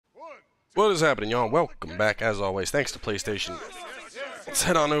What is happening, y'all? Welcome back, as always. Thanks to PlayStation. Let's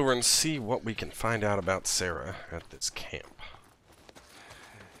head on over and see what we can find out about Sarah at this camp.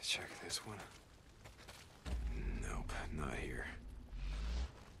 Check this one. Nope, not here.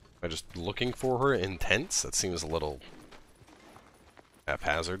 Am I just looking for her? Intense? That seems a little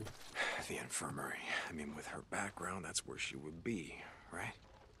haphazard. The infirmary. I mean, with her background, that's where she would be, right?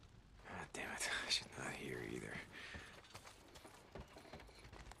 Ah, damn it. She's not here either.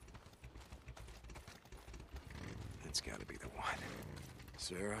 It's gotta be the one.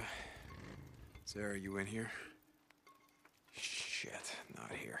 Sarah? Sarah, you in here? Shit,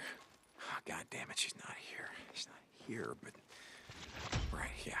 not here. Oh, God damn it, she's not here. She's not here, but...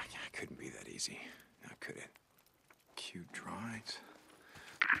 Right, yeah, it couldn't be that easy. Now, could it? Cue drawings.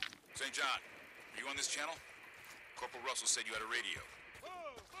 St. John, are you on this channel? Corporal Russell said you had a radio.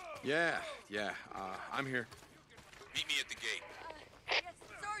 Yeah, I'm here. Meet me at the gate. Yes,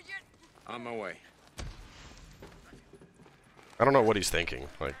 Sergeant! On my way. I don't know what he's thinking.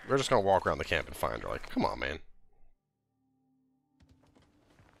 Like, we're just gonna walk around the camp and find her. Like, come on, man.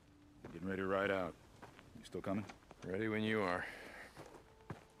 Getting ready to ride out. You still coming? Ready when you are.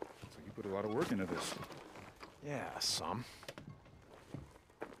 Looks like you put a lot of work into this. Yeah, some.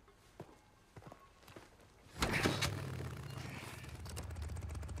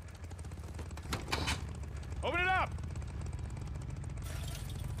 Open it up!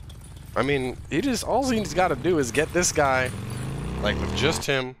 I mean, all he's got to do is get this guy, like, with just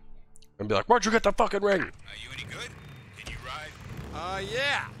him, and be like, where'd you get the fucking ring? Are you any good? Can you ride?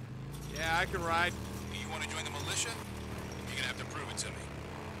 Yeah. Yeah, I can ride. You want to join the militia? You're gonna have to prove it to me.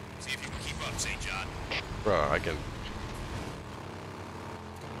 See if you can keep up, St. John. Bruh, I can...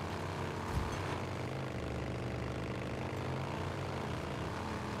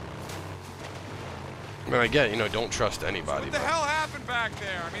 I mean, I get, don't trust anybody, What the hell happened back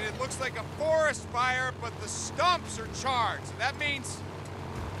there? I mean, it looks like a forest fire, but the stumps are charred. So that means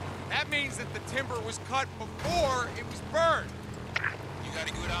that the timber was cut before it was burned. You got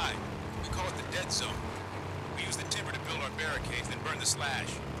a good eye. We call it the dead zone. We use the timber to build our barricades, then burn the slash.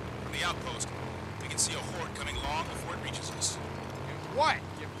 From the outpost, we can see a horde coming along before it reaches us. And what?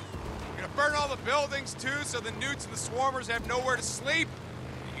 You're gonna burn all the buildings too, so the newts and the swarmers have nowhere to sleep?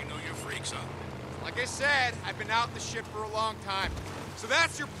 You know you're freaks, huh? Like I said, I've been out in the ship for a long time. So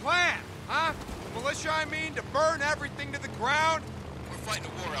that's your plan, huh? The militia, I mean, to burn everything to the ground? We're fighting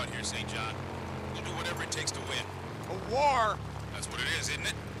a war out here, St. John. We'll do whatever it takes to win. A war? That's what it is, isn't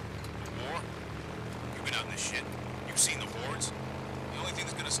it? A war? You've been out in this shit. You've seen the hordes. The only thing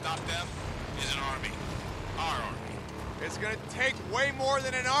that's gonna stop them is an army. Our army. It's gonna take way more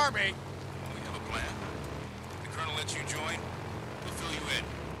than an army. We have a plan. The colonel lets you join, we'll fill you in.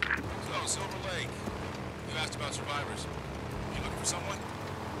 So, Silver Lake. You asked about survivors. You looking for someone?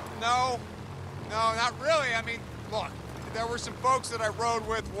 No, not really. I mean, look, there were some folks that I rode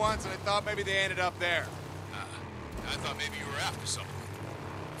with once, and I thought maybe they ended up there. I thought maybe you were after someone.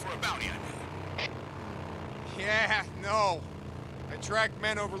 For a bounty, I mean. Yeah, no. I tracked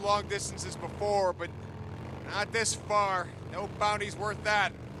men over long distances before, but not this far. No bounty's worth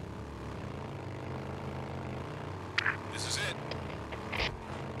that. This is it.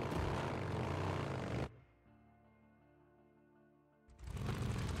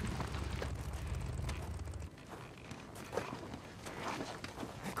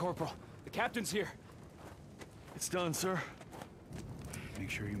 Corporal, the captain's here. It's done, sir. Make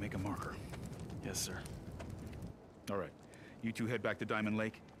sure you make a marker. Yes, sir. All right. You two head back to Diamond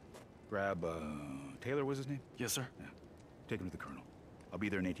Lake. Grab, Taylor was his name? Yes, sir. Yeah. Take him to the colonel. I'll be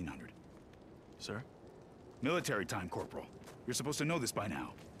there in 1800. Sir? Military time, Corporal. You're supposed to know this by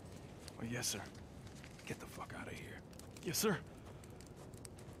now. Oh, yes, sir. Get the fuck out of here. Yes, sir.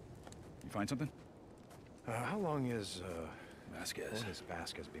 You find something? How long is, Vasquez. How long has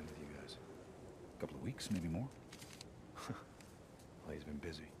Vasquez been with you guys? A couple of weeks, maybe more. Well, he's been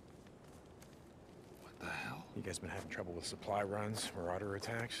busy. What the hell? You guys been having trouble with supply runs, marauder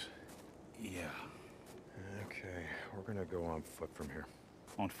attacks? Yeah. Okay, we're gonna go on foot from here.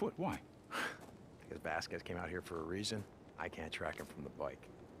 On foot? Why? Because Vasquez came out here for a reason. I can't track him from the bike.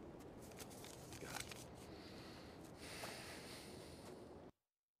 Got it.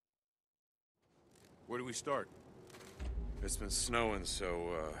 Where do we start? It's been snowing,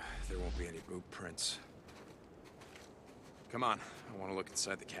 so there won't be any boot prints. Come on, I want to look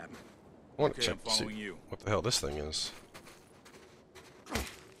inside the cabin. I want to Okay, check I'm to see following you. what the hell this thing is.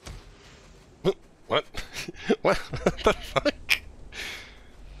 What? What the fuck?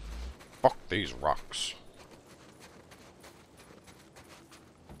 Fuck these rocks.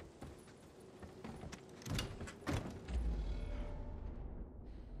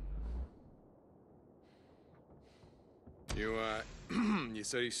 You, you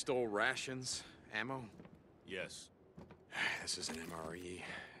said he stole rations, ammo? Yes. This is an MRE.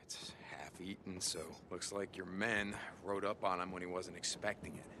 It's half-eaten, so looks like your men rode up on him when he wasn't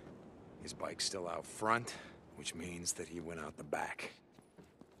expecting it. His bike's still out front, which means that he went out the back.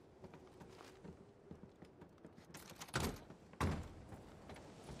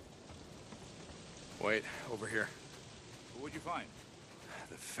 Wait, over here. What'd you find?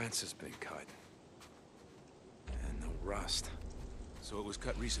 The fence has been cut. And the rust. So it was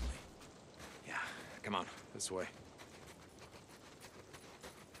cut recently. Yeah, come on, this way.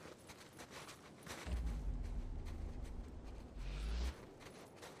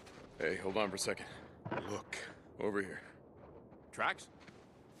 Hey, hold on for a second. Look, over here. Tracks?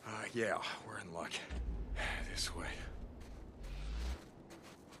 Yeah, we're in luck. This way.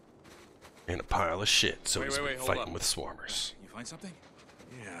 In a pile of shit, so he's wait, hold fighting up. with swarmers. You find something?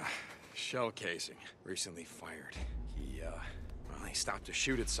 Yeah, shell casing. Recently fired. Well, he stopped to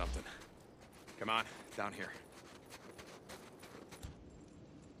shoot at something. Come on, down here.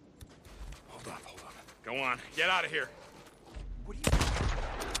 Hold up. Go on, get out of here. What do you...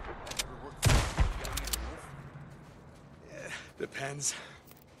 Ever worked for you got any wolf? Yeah, depends.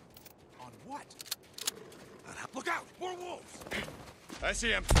 On what? Look out! More wolves! I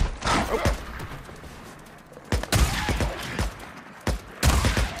see him.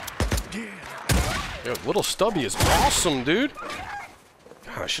 Yo, little Stubby is awesome, dude.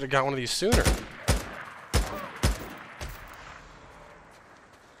 God, I should have got one of these sooner.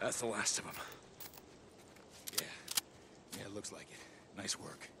 That's the last of them. Yeah, it looks like it. Nice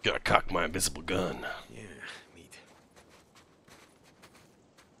work. Gotta cock my invisible gun. Yeah, meat.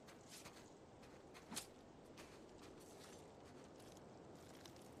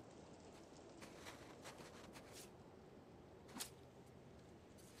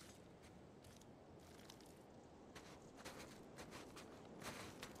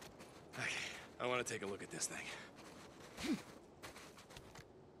 Okay, I want to take a look at this thing.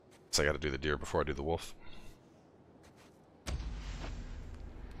 So I gotta do the deer before I do the wolf.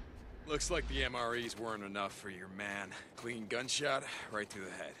 Looks like the MREs weren't enough for your man. Clean gunshot right through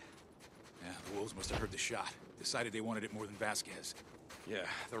the head. Yeah, the wolves must have heard the shot. Decided they wanted it more than Vasquez. Yeah,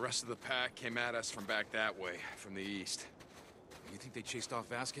 the rest of the pack came at us from back that way, from the east. You think they chased off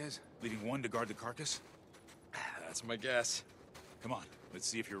Vasquez, leaving one to guard the carcass? That's my guess. Come on, let's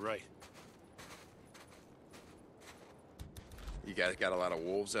see if you're right. You guys got a lot of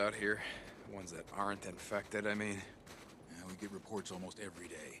wolves out here? Ones that aren't infected, I mean. Yeah, we get reports almost every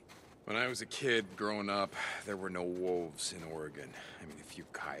day. When I was a kid growing up, there were no wolves in Oregon. I mean, a few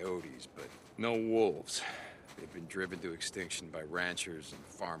coyotes, but no wolves. They've been driven to extinction by ranchers and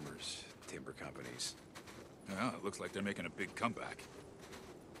farmers, timber companies. Yeah, it looks like they're making a big comeback.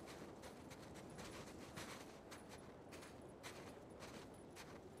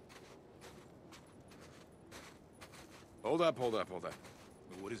 Hold up. Well,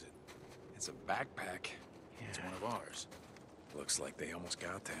 what is it? It's a backpack. It's one of ours. Looks like they almost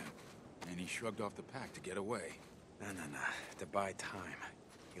got that. And he shrugged off the pack to get away. No. To buy time.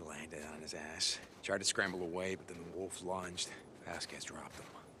 He landed on his ass. Tried to scramble away, but then the wolves lunged. Vasquez dropped him.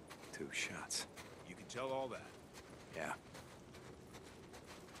 2 shots. You can tell all that. Yeah.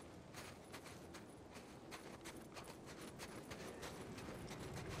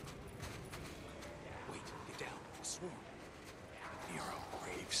 Wait, get down. A swarm. Near a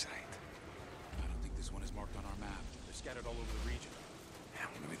gravesite. I don't think this one is marked on our map. They're scattered all over the region. Yeah,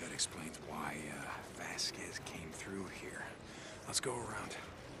 well, maybe that explains why Vasquez came through here. Let's go around.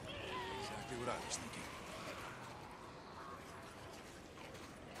 Exactly what I was thinking.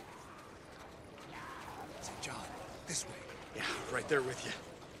 St. John, this way. Yeah, right there with you.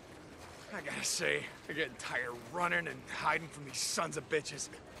 I gotta say, I'm getting tired running and hiding from these sons of bitches.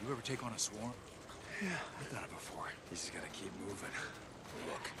 You ever take on a swarm? Yeah, I've done it before. You just gotta keep moving.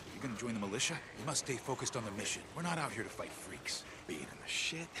 Look, you're gonna join the militia? You must stay focused on the mission. We're not out here to fight freaks. Being in the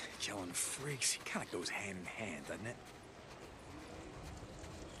shit, killing freaks, it kinda goes hand in hand, doesn't it?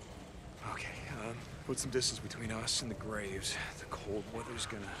 Okay, put some distance between us and the graves. The cold weather's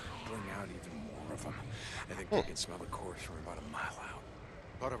gonna bring out even more of them. I think we can smell the corpse from about a mile out.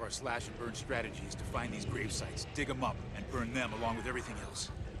 Part of our slash and burn strategy is to find these grave sites, dig them up, and burn them along with everything else.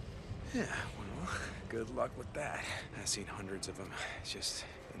 Yeah, well, good luck with that. I've seen hundreds of them, just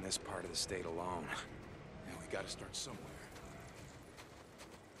in this part of the state alone. And we gotta start somewhere.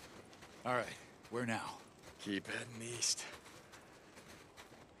 All right, where now? Keep heading east.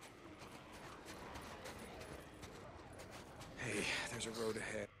 Hey, there's a road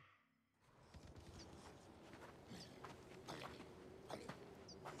ahead.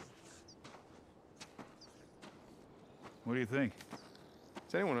 What do you think?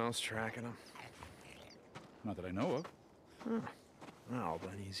 Is anyone else tracking him? Not that I know of. Well,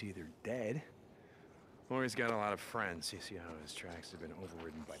 then he's either dead, or he's got a lot of friends. You see how his tracks have been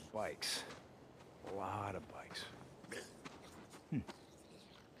overridden by bikes. A lot of bikes.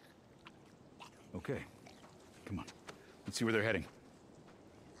 Okay. Come on. Let's see where they're heading.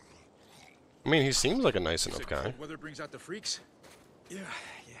 I mean, he seems like a nice enough Said guy. cold weather brings out the freaks? Yeah.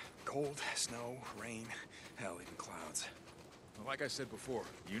 Cold, snow, rain, hell, even clouds. Well, like I said before,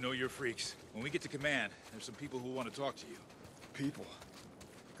 you know your freaks. When we get to command, there's some people who want to talk to you. People.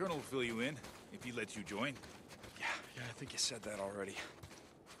 The Colonel will fill you in, if he lets you join. Yeah, I think you said that already.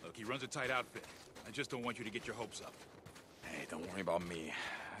 Look, he runs a tight outfit. I just don't want you to get your hopes up. Hey, don't worry about me.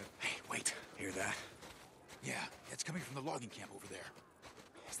 Hey, wait. Hear that? Yeah, it's coming from the logging camp over there.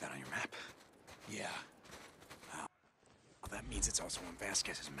 Is that on your map? Yeah. Well, that means it's also on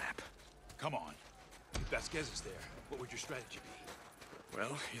Vasquez's map. Come on. If Vasquez is there, what would your strategy be?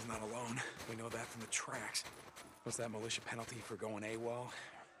 Well, he's not alone. We know that from the tracks. What's that militia penalty for going AWOL?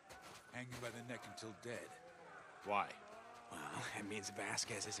 Hanging by the neck until dead. Why? Well, it means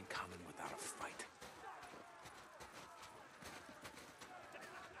Vasquez isn't coming without a fight.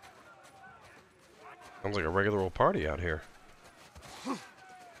 Sounds like a regular old party out here.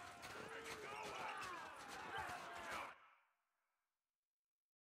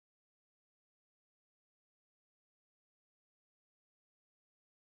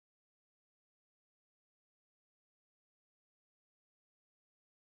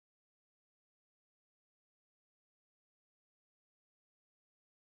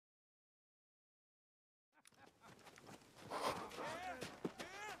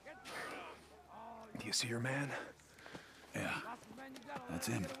 Do you see your man? Yeah. That's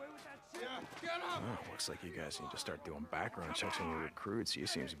him. Oh, looks like you guys need to start doing background checks on your recruits. He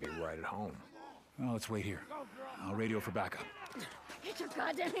seems to be right at home. Well, let's wait here. I'll radio for backup. Get your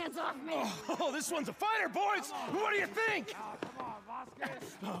goddamn hands off me! Oh, this one's a fighter, boys! What do you think? Oh,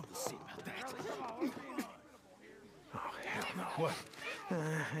 we'll see about that. Oh, hell no. What?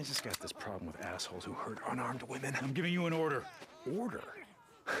 I just got this problem with assholes who hurt unarmed women. I'm giving you an order. Order?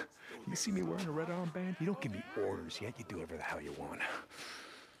 You see me wearing a red armband? You don't give me orders, yet you do whatever the hell you want.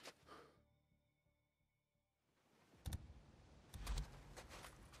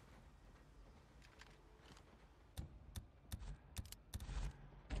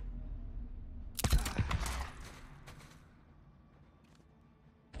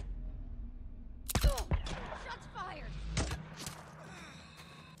 Shots fired!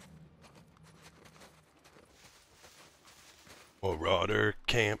 Marauder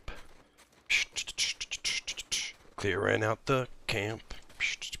camp. Clearing out the camp.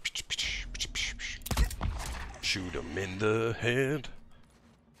 Shoot him in the head.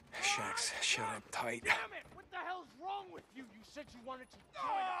 Shax, shut up tight. Damn it! What the hell's wrong with you? You said you wanted to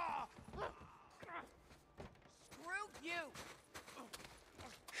join us. Screw you!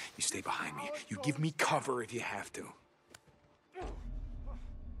 You stay behind me. You give me cover if you have to.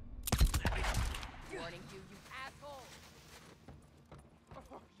 Warning you, you asshole!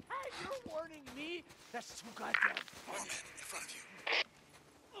 Hey, you're warning me? That's too goddamn One funny. man in front of you.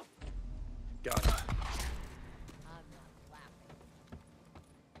 Got him. I'm not laughing.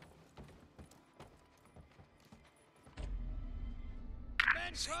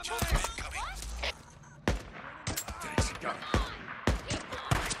 Men St. coming! John's men coming. Thanks, got him.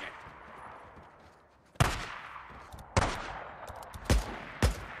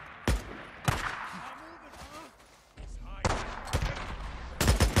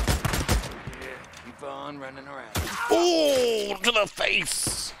 Keep on running around. Oh, to the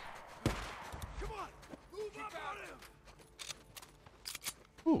face. Come on! Move up on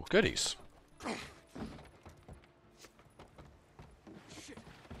him! Ooh, goodies. Shit!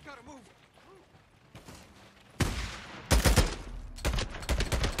 Gotta move!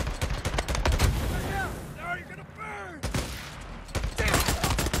 Now you're gonna burn!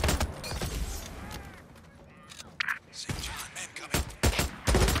 St. John men coming.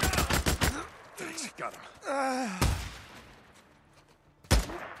 Thanks, got him.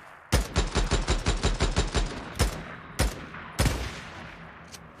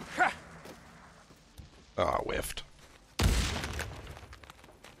 Ah, whiffed.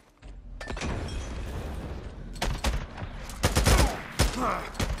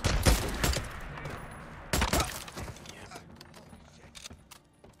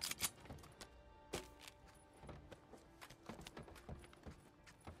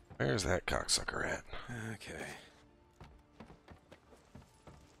 Where's that cocksucker at? Okay.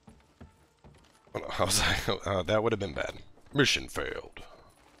 Oh, no, I was like, that would have been bad. Mission failed.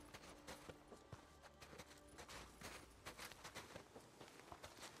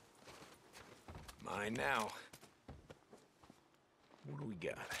 right now. What do we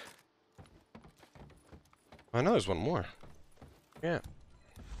got? I know there's one more. Yeah.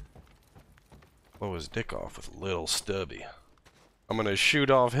 Blow his dick off with little stubby. I'm gonna shoot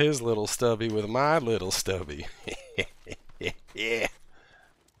off his little stubby with my little stubby. Yeah.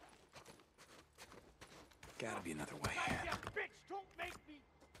 Gotta be another way. Yeah, bitch, don't make me.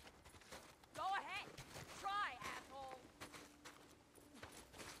 Go ahead. Try, asshole.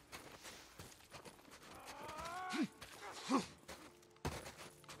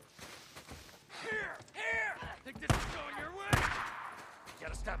 Here! Think this is going your way?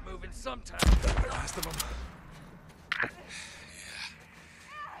 Gotta stop moving sometime. The last of them. I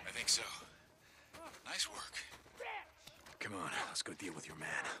think so. Nice work. Come on, let's go deal with your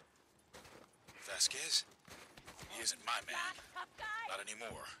man. Vasquez? He isn't my man. Tough guy. Not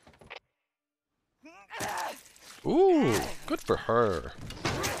anymore. Ooh, good for her.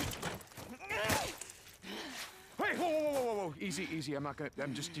 Hey, whoa. Easy, easy. I'm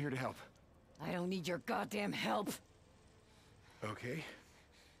just here to help. I don't need your goddamn help. Okay.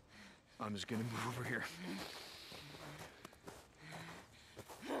 I'm just gonna move over here.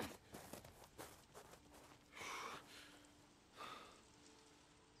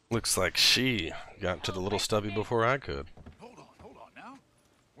 Looks like she got to the little stubby before I could. Hold on now.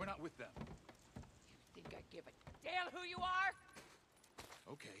 We're not with them. Think I give a damn who you are?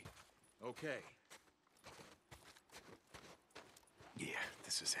 Okay. Yeah,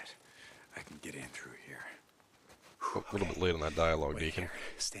 this is it. I can get in through here. Oh, a little bit late on that dialogue, Wait Deacon. here.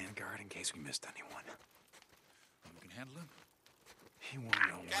 Stand guard in case we missed anyone. We can handle him? He won't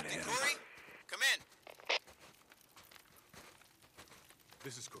know what Captain hit him. Corey, come in.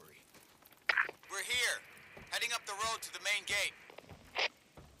 This is Corey. We're here, heading up the road to the main gate.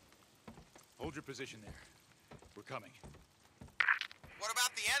 Hold your position there. We're coming. What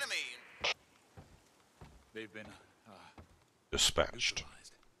about the enemy? They've been, Dispatched.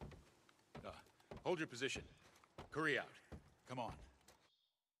 neutralized. Hold your position. Curry out. Come on. I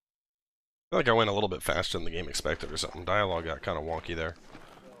feel like I went a little bit faster than the game expected or something. Dialogue got kind of wonky there.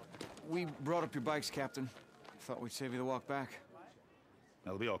 We brought up your bikes, Captain. Thought we'd save you the walk back.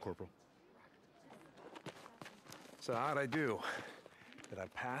 That'll be all, Corporal. So how'd I do? Did I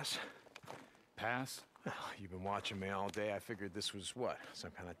pass? Pass? Well, you've been watching me all day. I figured this was what? Some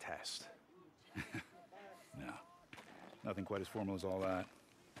kind of test. No. Nothing quite as formal as all that.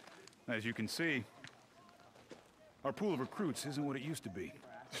 As you can see, our pool of recruits isn't what it used to be.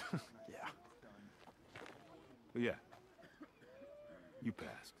 Yeah. But yeah, you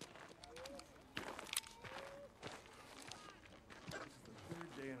passed.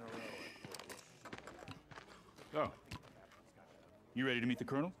 Oh. You ready to meet the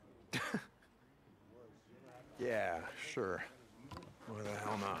Colonel? Yeah, sure. Why the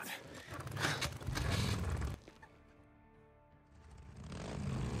hell not?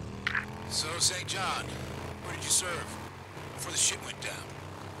 So, St. John, where did you serve? Before the shit went down.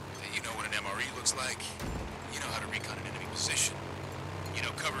 You know what an MRE looks like. You know how to recon an enemy position. You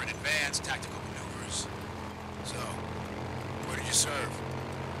know cover in advance, tactical maneuvers. So, where did you serve?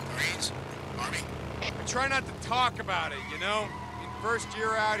 Marines? Army? I try not to talk about it, you know? In first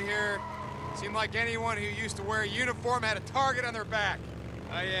year out here, it seemed like anyone who used to wear a uniform had a target on their back.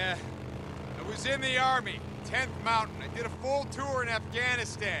 I was in the Army, 10th Mountain. I did a full tour in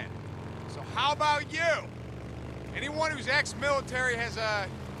Afghanistan. So how about you? Anyone who's ex-military has a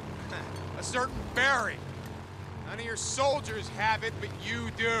certain bearing. None of your soldiers have it, but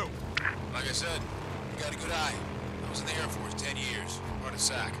you do. Like I said, you got a good eye. I was in the Air Force 10 years, part of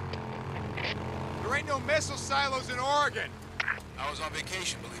SAC. There ain't no missile silos in Oregon. I was on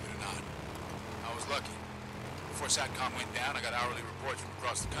vacation, believe it or not. I was lucky. Before SATCOM went down, I got hourly reports from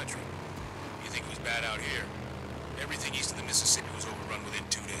across the country. You think it was bad out here? Everything east of the Mississippi was overrun within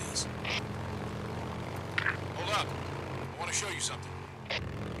 2 days. Hold up. I want to show you something.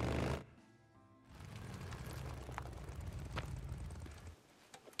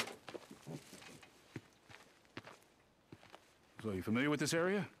 So, you familiar with this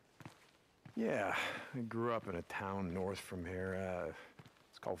area? Yeah, I grew up in a town north from here.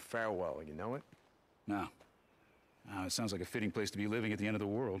 It's called Farewell. You know it? No. It sounds like a fitting place to be living at the end of the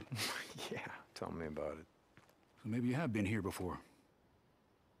world. Yeah, tell me about it. So maybe you have been here before.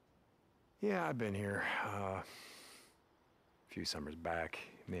 Yeah, I've been here. A few summers back.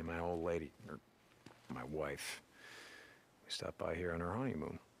 Me and my old lady, or my wife, we stopped by here on our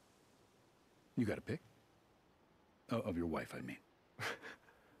honeymoon. You got a pic? Oh, of your wife, I mean.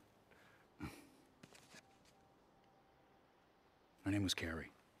 Her name was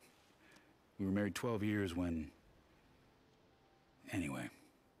Carrie. We were married 12 years when... Anyway,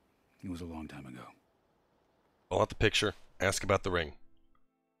 it was a long time ago. Pull out the picture. Ask about the ring.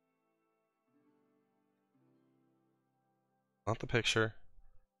 Pull out the picture.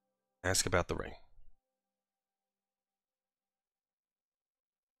 Ask about the ring.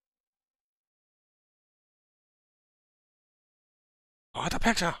 Pull out the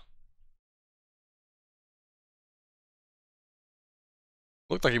picture.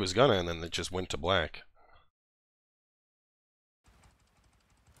 Looked like he was gonna, and then it just went to black.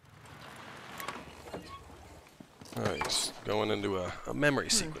 Alright, he's going into a memory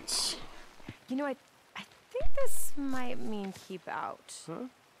sequence. You know, I think this might mean keep out. Huh?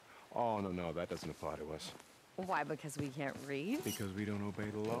 Oh, no, that doesn't apply to us. Why? Because we can't read? Because we don't obey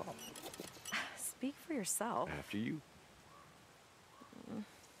the law. Speak for yourself. After you.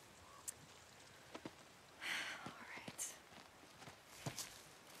 Alright.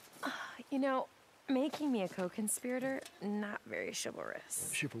 You know, making me a co-conspirator, not very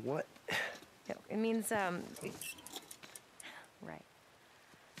chivalrous. Sure for what? No, it means, right.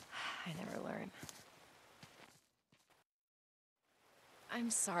 I never learn.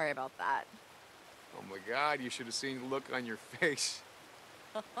 I'm sorry about that. Oh my God, you should have seen the look on your face.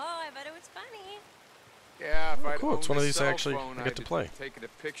 Oh, I bet it was funny. Yeah, if I'd cool. It's owned one of a these cell actually phone, I I'd get to play. have taken a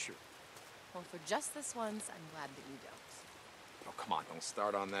picture. Well, for just this once, I'm glad that you don't. Oh, come on, don't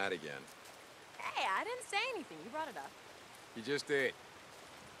start on that again. Hey, I didn't say anything. You brought it up. You just did.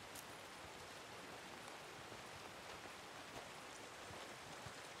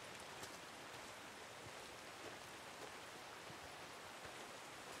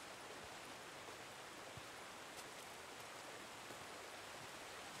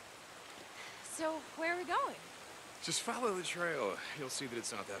 So, where are we going? Just follow the trail. You'll see that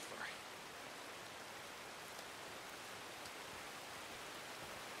it's not that far.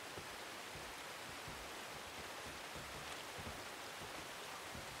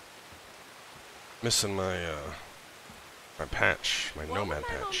 Missing my my patch, my nomad What would my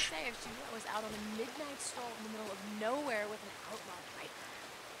mom patch. say if she knew I was out on a midnight stroll in the middle of nowhere with an outlaw biker?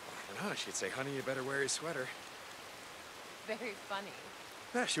 I don't know. She'd say, honey, you better wear your sweater. Very funny.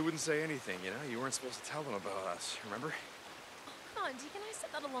 Yeah, she wouldn't say anything, you know? You weren't supposed to tell them about us, remember? Oh, come on, Deacon, I said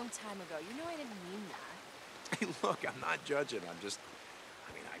that a long time ago. You know I didn't mean that. Hey, look, I'm not judging. I'm just...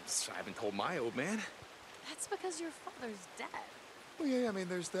 I haven't told my old man. That's because your father's dead. Well, yeah, I mean,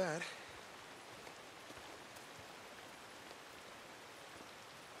 there's that.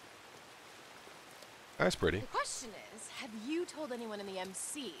 That's pretty. The question is, have you told anyone in the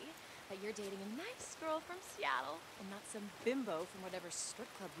MC that you're dating a nice girl from Seattle and not some bimbo from whatever strip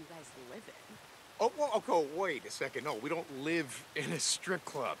club you guys live in? Oh, well, okay, wait a second. No, we don't live in a strip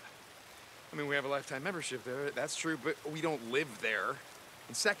club. I mean, we have a lifetime membership there. That's true, but we don't live there.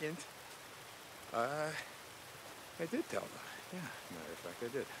 And second, I did tell them. Yeah, matter of fact, I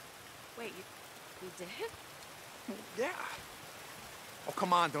did. Wait, you did? Yeah. Oh,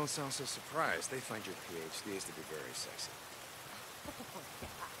 come on, don't sound so surprised. They find your PhDs to be very sexy. Yeah,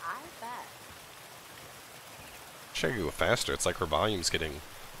 I bet. Should I go faster? It's like her volume's getting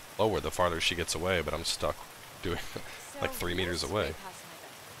lower the farther she gets away, but I'm stuck doing like 3 meters away. Way past my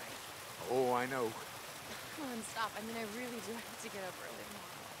bedtime, right? Oh, I know. Come on, stop. I mean, I really do have to get up early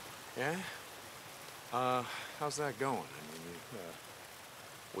tomorrow. Yeah? How's that going? I mean,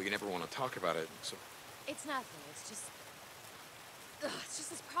 well, you never want to talk about it, so... It's nothing. It's just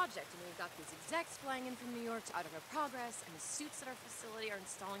this project. I mean, we've got these execs flying in from New York to audit our progress, and the suits at our facility are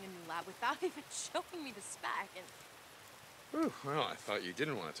installing a new lab without even showing me the spec, and... Ooh, well, I thought you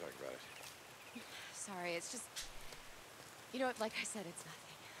didn't want to talk about it. Sorry, it's just... You know what, like I said, it's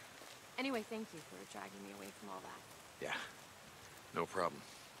nothing. Anyway, thank you for dragging me away from all that. Yeah, no problem.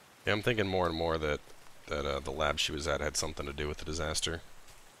 Yeah, I'm thinking more and more that the lab she was at had something to do with the disaster.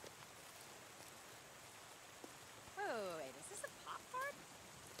 Wait, is this a pop card?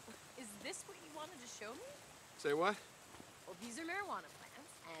 Is this what you wanted to show me? Say what? Well, these are marijuana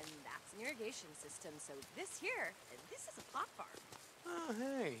plants, and that's an irrigation system, so this here, this is a pot farm. Oh,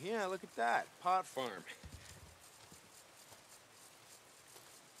 hey, yeah, look at that. Pot farm.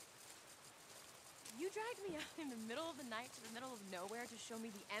 You dragged me out in the middle of the night to the middle of nowhere to show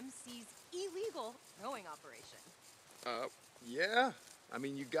me the MC's illegal growing operation. Yeah. I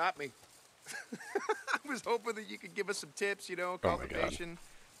mean, you got me. I was hoping that you could give us some tips, you know, Oh my God. cultivation.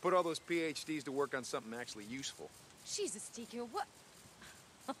 Put all those PhDs to work on something actually useful. Jesus, Deacon, what?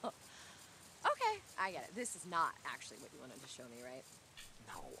 Okay, I get it. This is not actually what you wanted to show me, right?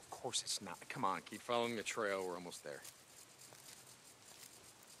 No, of course it's not. Come on, keep following the trail. We're almost there.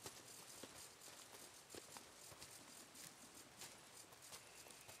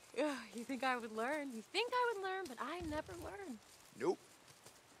 Ugh, you think I would learn? You think I would learn, but I never learn. Nope.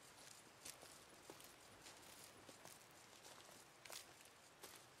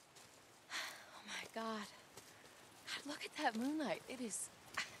 that moonlight. It is...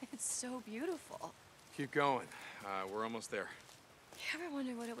 It's so beautiful. Keep going. We're almost there. You ever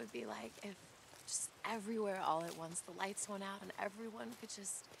wonder what it would be like if just everywhere all at once the lights went out and everyone could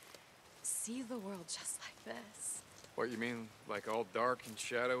just see the world just like this? What, you mean, like all dark and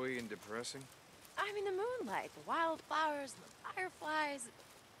shadowy and depressing? I mean, the moonlight, the wildflowers, and the fireflies.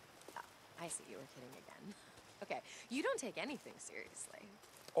 Oh, I see you were kidding again. Okay, you don't take anything seriously.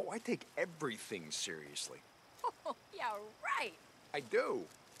 Oh, I take everything seriously. Oh, yeah, right. I do.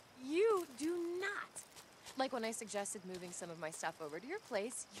 You do not. Like when I suggested moving some of my stuff over to your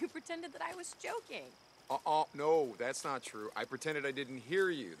place, you pretended that I was joking. No, that's not true. I pretended I didn't hear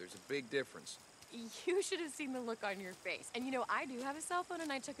you. There's a big difference. You should have seen the look on your face. And you know, I do have a cell phone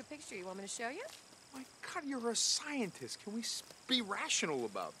and I took a picture. You want me to show you? My God, you're a scientist. Can we be rational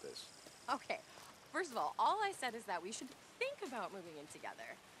about this? Okay, first of all I said is that we should think about moving in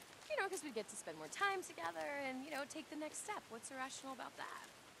together. You know, because we get to spend more time together and, you know, take the next step. What's irrational about that?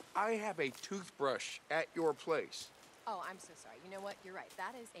 I have a toothbrush at your place. Oh, I'm so sorry. You know what? You're right.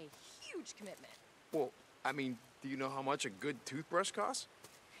 That is a huge commitment. Well, I mean, do you know how much a good toothbrush costs?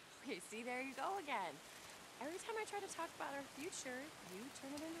 Okay, see, there you go again. Every time I try to talk about our future, you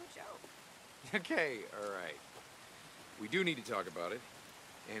turn it into a joke. Okay, all right. We do need to talk about it,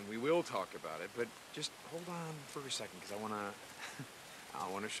 and we will talk about it, but just hold on for a second, because I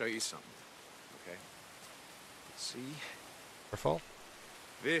want to show you something, okay? See? Careful.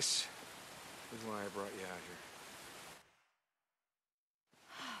 This is why I brought you out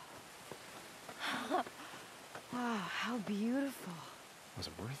here. Wow, how beautiful. Was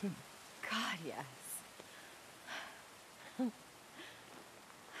it worth it? God, yes.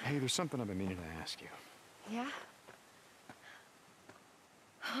 Hey, there's something I've been meaning to ask you. Yeah?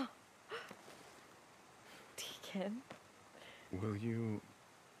 Deacon. Will you...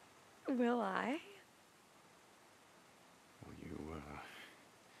 Will I? Will you,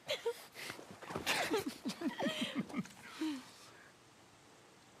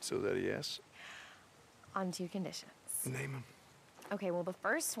 So that a yes? On 2 conditions. Name them. Okay, well, the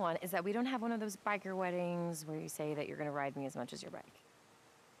first one is that we don't have one of those biker weddings where you say that you're gonna ride me as much as your bike.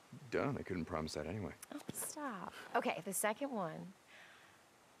 Done. I couldn't promise that anyway. Oh, stop. Okay, the second one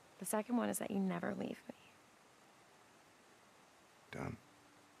is that you never leave me. Done.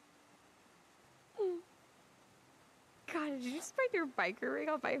 God, did you just break your biker ring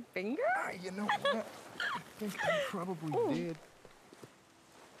on my finger? You know what? I think I probably did.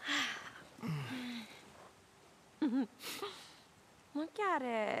 Look at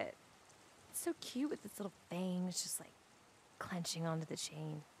it. It's so cute with its little fangs just like clenching onto the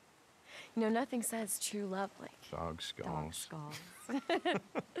chain. You know, nothing says true love like Dog skulls. dog skulls.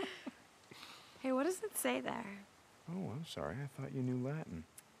 Hey, what does it say there? Oh, I'm sorry. I thought you knew Latin.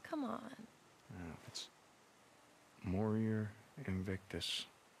 Come on. Oh, it's Morior Invictus.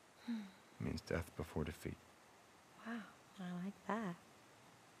 Means death before defeat. Wow, I like that.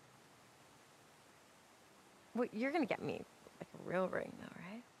 Well, you're gonna get me like a real ring, though,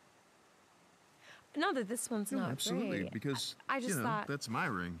 right? Not that this one's not absolutely, great. because I just thought that's my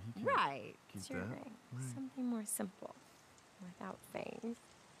ring. You can't right, keep it's your that. ring. Right. Something more simple, without fangs.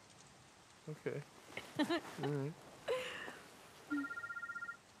 Okay. All right.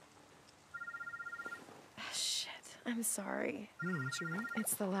 Shit, I'm sorry. No, it's all right.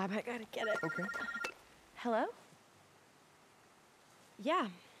 It's the lab. I gotta get it. Okay. Hello? Yeah.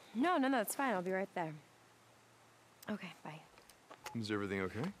 No, it's fine. I'll be right there. Okay, bye. Is everything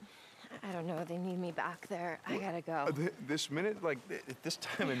okay? I don't know. They need me back there. I gotta go. This minute? Like, at this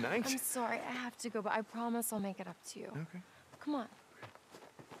time of night? I'm sorry. I have to go, but I promise I'll make it up to you. Okay. Come on.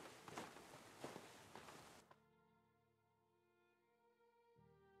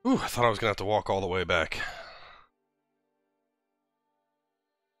 Ooh, I thought I was gonna have to walk all the way back.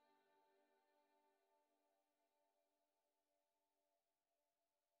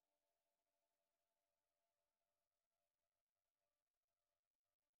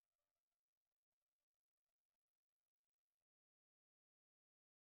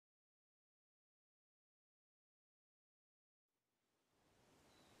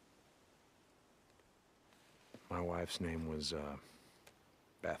 My wife's name was,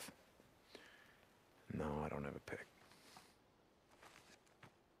 Beth. No, I don't have a pick.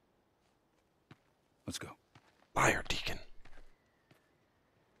 Let's go. Liar, Deacon.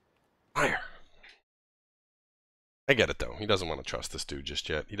 Liar. I get it, though. He doesn't want to trust this dude just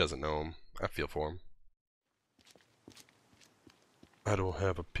yet. He doesn't know him. I feel for him. I don't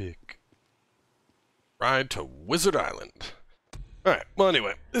have a pick. Ride to Wizard Island. Alright, well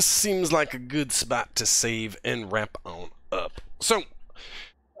anyway, this seems like a good spot to save and wrap on up. So,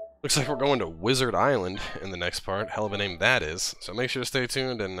 Looks like we're going to Wizard Island in the next part. Hell of a name that is. So make sure to stay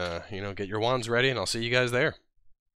tuned and, you know, get your wands ready, and I'll see you guys there.